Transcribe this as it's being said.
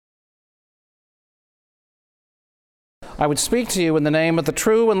I would speak to you in the name of the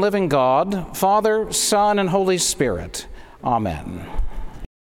true and living God, Father, Son, and Holy Spirit. Amen.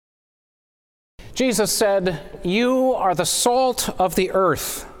 Jesus said, "You are the salt of the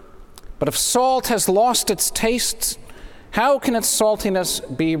earth, but if salt has lost its taste, how can its saltiness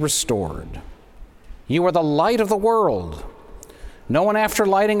be restored? You are the light of the world. No one after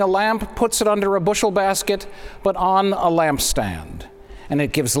lighting a lamp puts it under a bushel basket, but on a lampstand, and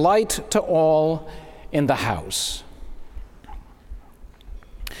it gives light to all in the house."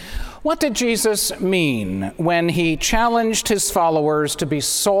 What did Jesus mean when he challenged his followers to be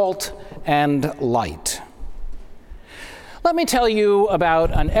salt and light? Let me tell you about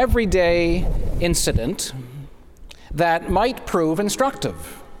an everyday incident that might prove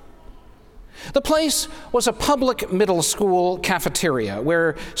instructive. The place was a public middle school cafeteria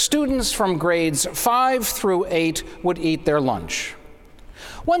where students from grades 5 through 8 would eat their lunch.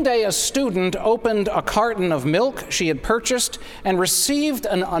 One day, a student opened a carton of milk she had purchased and received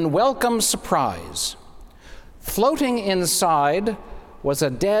an unwelcome surprise. Floating inside was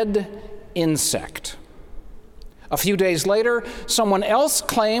a dead insect. A few days later, someone else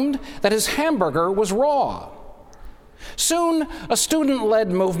claimed that his hamburger was raw. Soon, a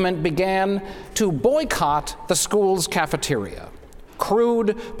student-led movement began to boycott the school's cafeteria.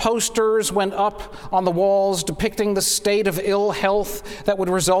 Crude posters went up on the walls depicting the state of ill health that would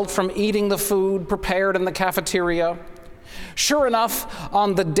result from eating the food prepared in the cafeteria. Sure enough,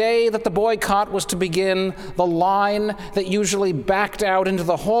 on the day that the boycott was to begin, the line that usually backed out into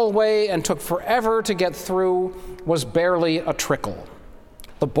the hallway and took forever to get through was barely a trickle.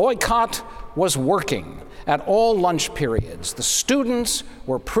 The boycott was working at all lunch periods. The students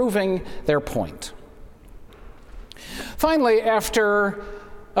were proving their point. Finally, after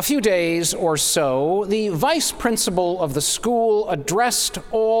a few days or so, the vice principal of the school addressed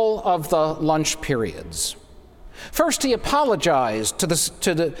all of the lunch periods. First, he apologized to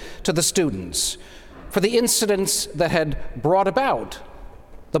the students for the incidents that had brought about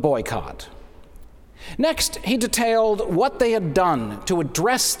the boycott. Next, he detailed what they had done to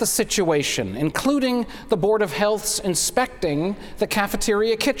address the situation, including the Board of Health's inspecting the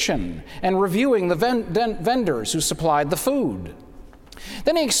cafeteria kitchen and reviewing the vendors who supplied the food.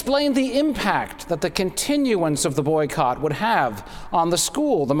 Then he explained the impact that the continuance of the boycott would have on the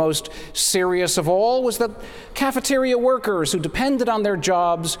school. The most serious of all was that cafeteria workers who depended on their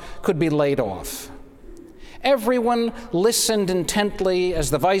jobs could be laid off. Everyone listened intently as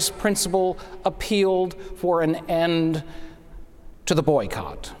the vice principal appealed for an end to the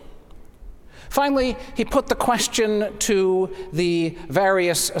boycott. Finally, he put the question to the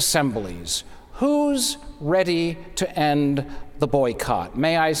various assemblies: who's ready to end the boycott?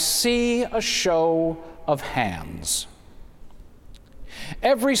 May I see a show of hands?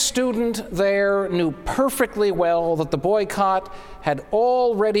 Every student there knew perfectly well that the boycott had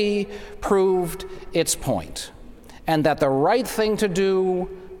already proved its point, and that the right thing to do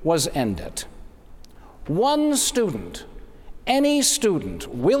was end it. One student, any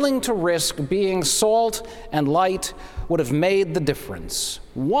student willing to risk being salt and light, would have made the difference.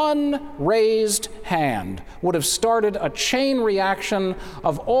 One raised hand would have started a chain reaction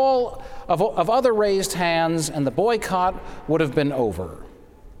of other raised hands, and the boycott would have been over.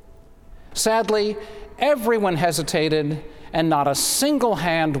 Sadly, everyone hesitated, and not a single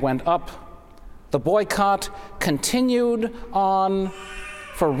hand went up. The boycott continued on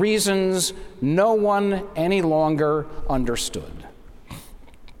for reasons no one any longer understood.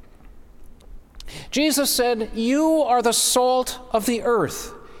 Jesus said, "You are the salt of the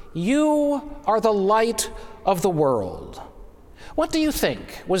earth. You are the light of the world." What do you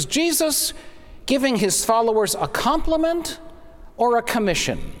think? Was Jesus giving his followers a compliment or a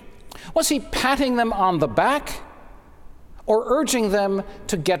commission? Was he patting them on the back or urging them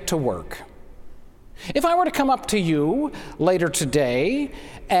to get to work? If I were to come up to you later today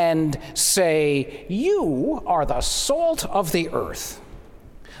and say, "You are the salt of the earth,"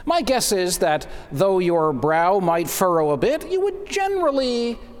 my guess is that though your brow might furrow a bit, you would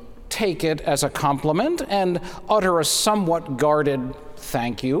generally take it as a compliment and utter a somewhat guarded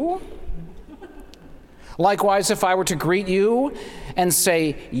thank you. Likewise, if I were to greet you and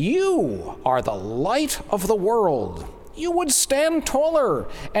say, "You are the light of the world," you would stand taller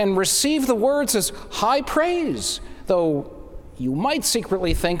and receive the words as high praise, though you might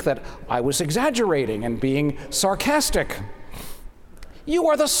secretly think that I was exaggerating and being sarcastic. You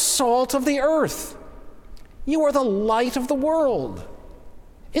are the salt of the earth. You are the light of the world.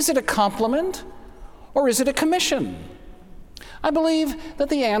 Is it a compliment or is it a commission? I believe that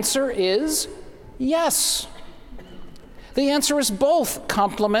the answer is yes. The answer is both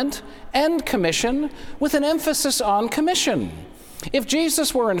complement and commission, with an emphasis on commission. If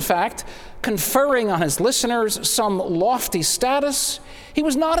Jesus were, in fact, conferring on his listeners some lofty status, he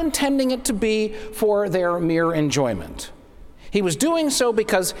was not intending it to be for their mere enjoyment. He was doing so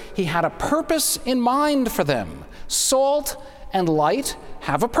because he had a purpose in mind for them. Salt and light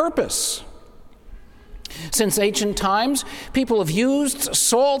have a purpose. Since ancient times, people have used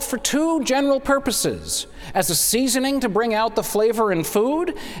salt for two general purposes: as a seasoning to bring out the flavor in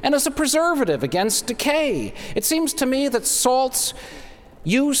food, and as a preservative against decay. It seems to me that salt's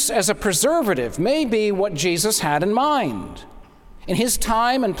use as a preservative may be what Jesus had in mind. In his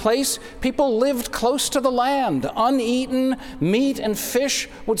time and place, people lived close to the land. Uneaten meat and fish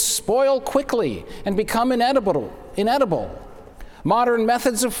would spoil quickly and become inedible. Modern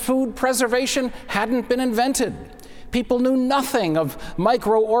methods of food preservation hadn't been invented. People knew nothing of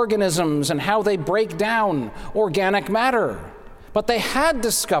microorganisms and how they break down organic matter. But they had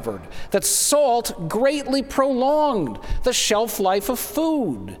discovered that salt greatly prolonged the shelf life of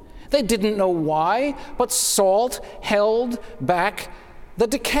food. They didn't know why, but salt held back the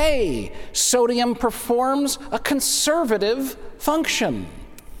decay. Sodium performs a conservative function.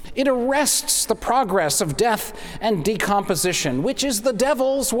 It arrests the progress of death and decomposition, which is the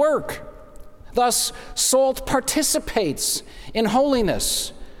devil's work. Thus, salt participates in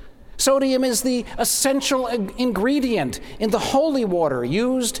holiness. Sodium is the essential ingredient in the holy water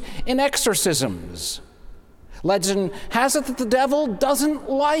used in exorcisms. Legend has it that the devil doesn't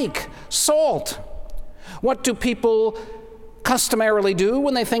like salt. What do people customarily do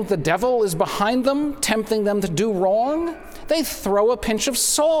when they think the devil is behind them, tempting them to do wrong? They throw a pinch of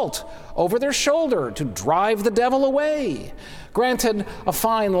salt over their shoulder to drive the devil away. Granted, a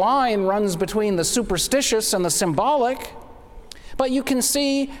fine line runs between the superstitious and the symbolic, but you can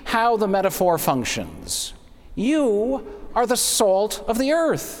see how the metaphor functions. You are the salt of the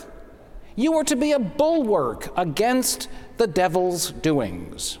earth. You are to be a bulwark against the devil's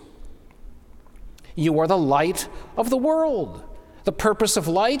doings. You are the light of the world. The purpose of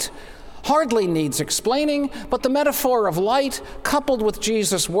light hardly needs explaining, but the metaphor of light, coupled with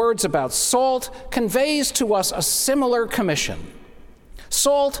Jesus' words about salt, conveys to us a similar commission.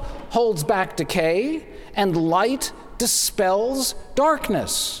 Salt holds back decay, and light dispels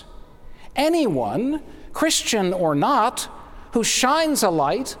darkness. Anyone, Christian or not, who shines a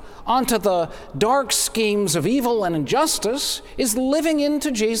light onto the dark schemes of evil and injustice is living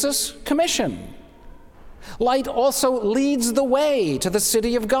into Jesus' commission. Light also leads the way to the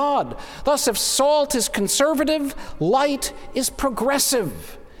city of God. Thus, if salt is conservative, light is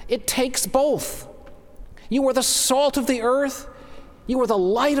progressive. It takes both. You are the salt of the earth. You are the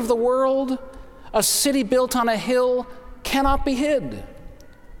light of the world. A city built on a hill cannot be hid.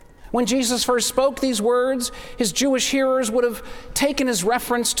 When Jesus first spoke these words, his Jewish hearers would have taken his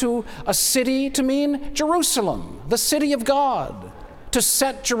reference to a city to mean Jerusalem, the city of God. To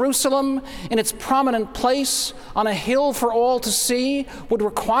set Jerusalem in its prominent place on a hill for all to see would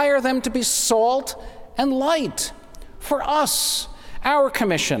require them to be salt and light. For us, our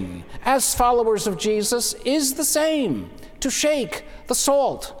commission as followers of Jesus is the same: to shake the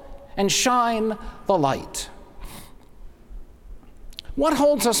salt and shine the light. What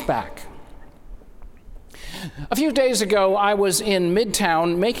holds us back? A few days ago, I was in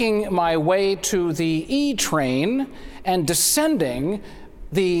Midtown making my way to the E train and descending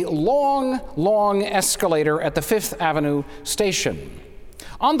the long escalator at the Fifth Avenue station.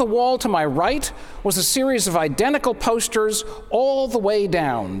 On the wall to my right was a series of identical posters all the way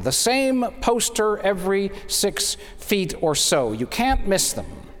down, the same poster every 6 feet or so. You can't miss them.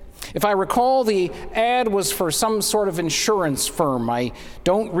 If I recall, the ad was for some sort of insurance firm. I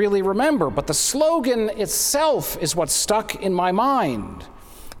don't really remember, but the slogan itself is what stuck in my mind.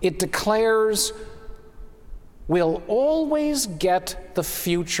 It declares, "We'll always get the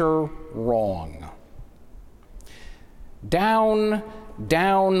future wrong." Down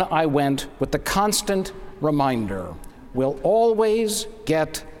I went with the constant reminder, we'll always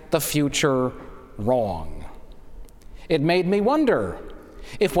get the future wrong. It made me wonder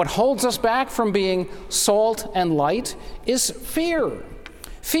if what holds us back from being salt and light is fear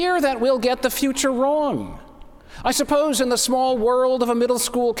that we'll get the future wrong. I suppose in the small world of a middle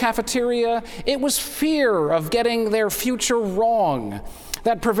school cafeteria, it was fear of getting their future wrong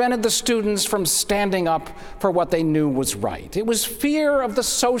that prevented the students from standing up for what they knew was right. It was fear of the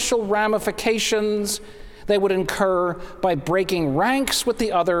social ramifications they would incur by breaking ranks with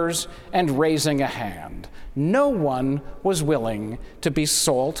the others and raising a hand. No one was willing to be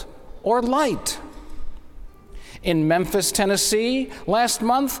salt or light. In Memphis, Tennessee, last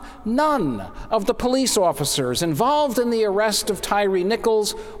month, none of the police officers involved in the arrest of Tyree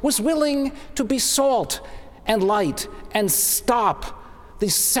Nichols was willing to be salt and light and stop the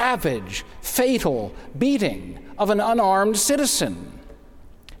savage, fatal beating of an unarmed citizen.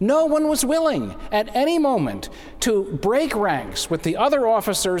 No one was willing at any moment to break ranks with the other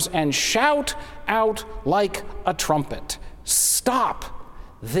officers and shout out like a trumpet, "Stop!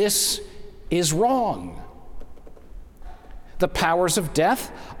 This is wrong." The powers of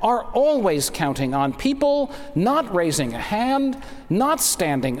death are always counting on people not raising a hand, not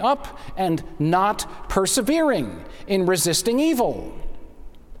standing up, and not persevering in resisting evil.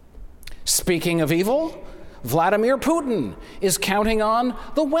 Speaking of evil, Vladimir Putin is counting on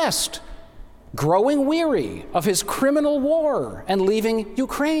the West, growing weary of his criminal war and leaving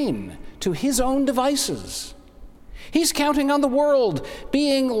Ukraine to his own devices. He's counting on the world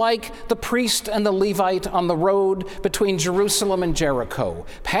being like the priest and the Levite on the road between Jerusalem and Jericho,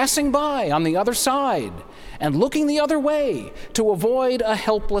 passing by on the other side and looking the other way to avoid a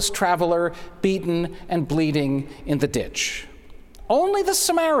helpless traveler beaten and bleeding in the ditch. Only the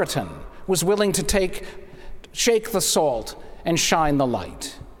Samaritan was willing to shake the salt and shine the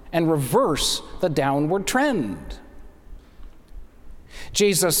light and reverse the downward trend.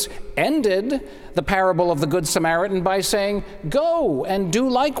 Jesus ended the parable of the Good Samaritan by saying, "Go and do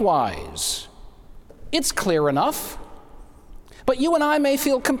likewise." It's clear enough. But you and I may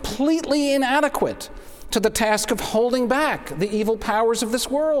feel completely inadequate to the task of holding back the evil powers of this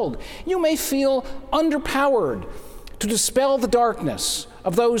world. You may feel underpowered to dispel the darkness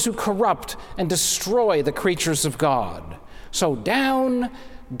of those who corrupt and destroy the creatures of God. So down,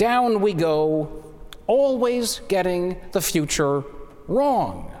 down we go, always getting the future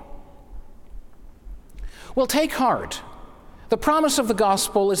wrong. Well, take heart. The promise of the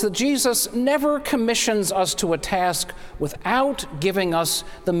gospel is that Jesus never commissions us to a task without giving us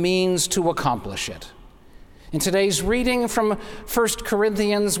the means to accomplish it. In today's reading from 1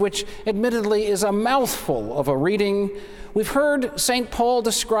 Corinthians, which admittedly is a mouthful of a reading, we've heard St. Paul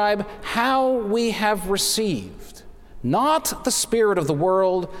describe how we have received not the spirit of the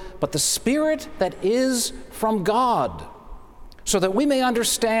world, but the Spirit that is from God, so that we may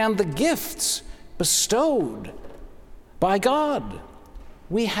understand the gifts bestowed by God.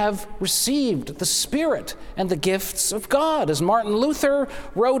 We have received the Spirit and the gifts of God. As Martin Luther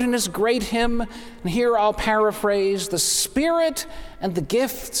wrote in his great hymn, and here I'll paraphrase, "The Spirit and the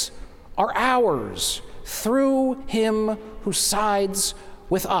gifts are ours through him who sides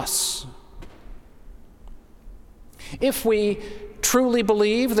with us." If we truly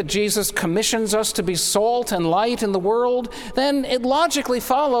believe that Jesus commissions us to be salt and light in the world, then it logically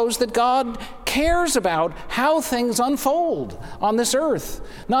follows that God cares about how things unfold on this earth.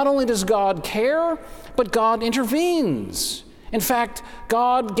 Not only does God care, but God intervenes. In fact,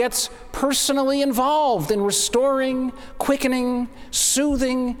 God gets personally involved in restoring, quickening,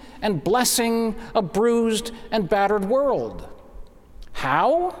 soothing, and blessing a bruised and battered world.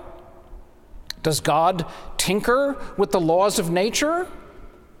 How? Does God tinker with the laws of nature?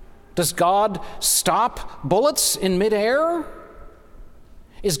 Does God stop bullets in midair?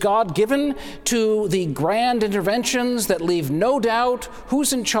 Is God given to the grand interventions that leave no doubt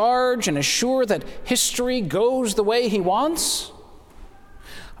who's in charge and assure that history goes the way he wants?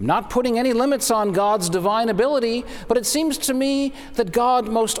 I'm not putting any limits on God's divine ability, but it seems to me that God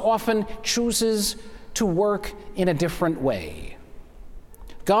most often chooses to work in a different way.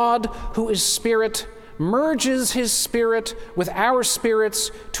 God, who is Spirit, merges his Spirit with our spirits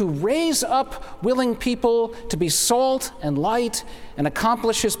to raise up willing people to be salt and light and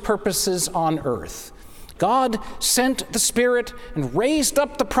accomplish his purposes on earth. God sent the Spirit and raised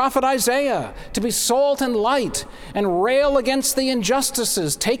up the prophet Isaiah to be salt and light and rail against the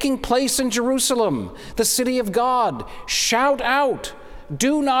injustices taking place in Jerusalem, the city of God. Shout out,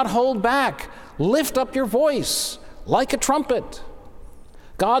 do not hold back, lift up your voice like a trumpet.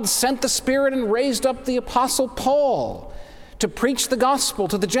 God sent the Spirit and raised up the Apostle Paul to preach the gospel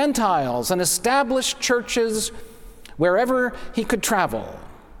to the Gentiles and establish churches wherever he could travel.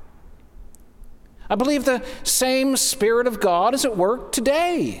 I believe the same Spirit of God is at work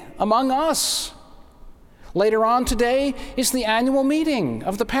today among us. Later on today is the annual meeting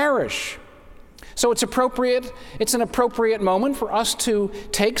of the parish. So it's an appropriate moment for us to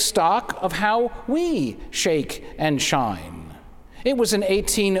take stock of how we shake and shine. It was in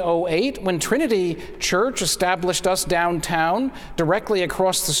 1808 when Trinity Church established us downtown, directly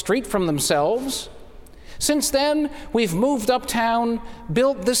across the street from themselves. Since then, we've moved uptown,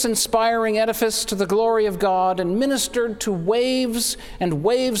 built this inspiring edifice to the glory of God, and ministered to waves and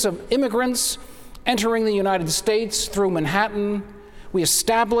waves of immigrants Entering the United States through Manhattan, we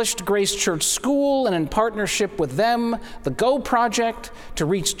established Grace Church School, and in partnership with them, the Go Project, to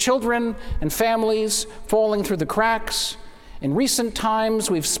reach children and families falling through the cracks. In recent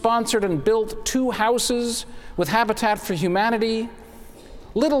times, we've sponsored and built 2 houses with Habitat for Humanity.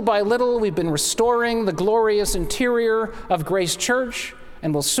 Little by little, we've been restoring the glorious interior of Grace Church,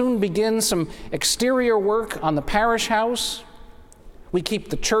 and will soon begin some exterior work on the parish house. We keep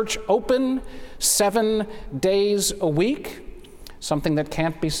the church open 7 days a week, something that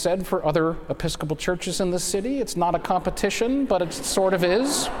can't be said for other Episcopal churches in the city. It's not a competition, but it sort of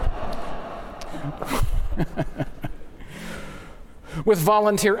is. With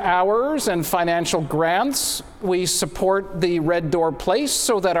volunteer hours and financial grants, we support the Red Door Place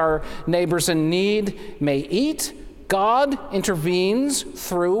so that our neighbors in need may eat. God intervenes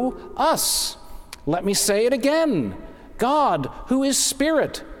through us. Let me say it again. God, who is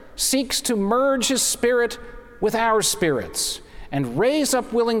Spirit, seeks to merge his Spirit with our spirits and raise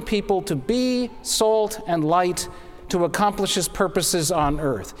up willing people to be salt and light to accomplish his purposes on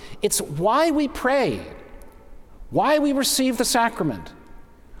earth. It's why we pray, why we receive the sacrament,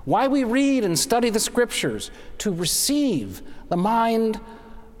 why we read and study the scriptures, to receive the mind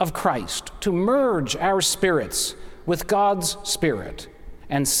of Christ, to merge our spirits with God's Spirit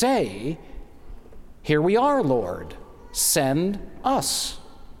and say, "Here we are, Lord, send us."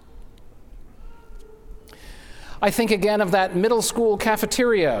 I think again of that middle school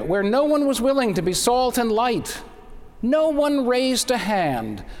cafeteria where no one was willing to be salt and light. No one raised a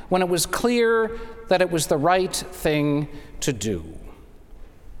hand when it was clear that it was the right thing to do.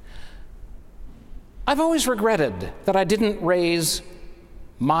 I've always regretted that I didn't raise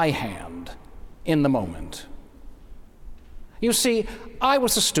my hand in the moment. You see, I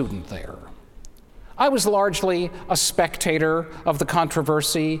was a student there. I was largely a spectator of the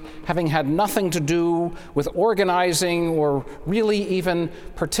controversy, having had nothing to do with organizing or really even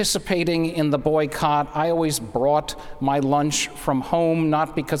participating in the boycott. I always brought my lunch from home,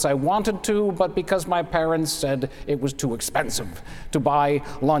 not because I wanted to, but because my parents said it was too expensive to buy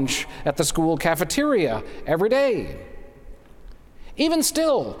lunch at the school cafeteria every day. Even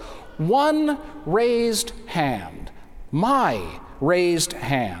still, one raised hand, my raised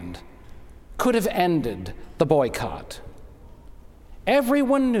hand, could have ended the boycott.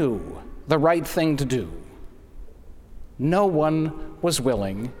 Everyone knew the right thing to do. No one was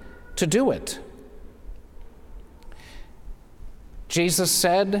willing to do it. Jesus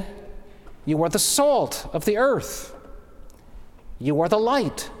said, "You are the salt of the earth. You are the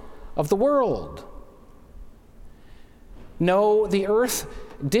light of the world." No, the earth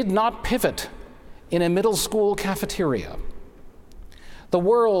did not pivot in a middle school cafeteria. The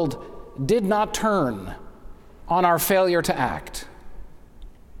world did not turn on our failure to act.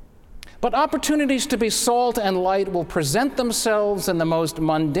 But opportunities to be salt and light will present themselves in the most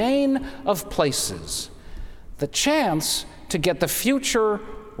mundane of places. The chance to get the future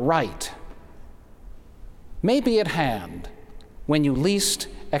right may be at hand when you least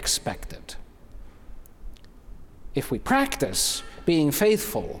expect it. If we practice being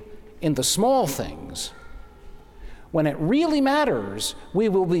faithful in the small things, when it really matters, we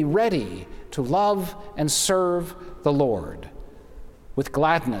will be ready to love and serve the Lord with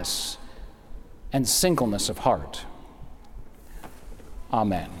gladness and singleness of heart.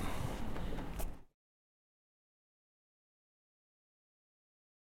 Amen.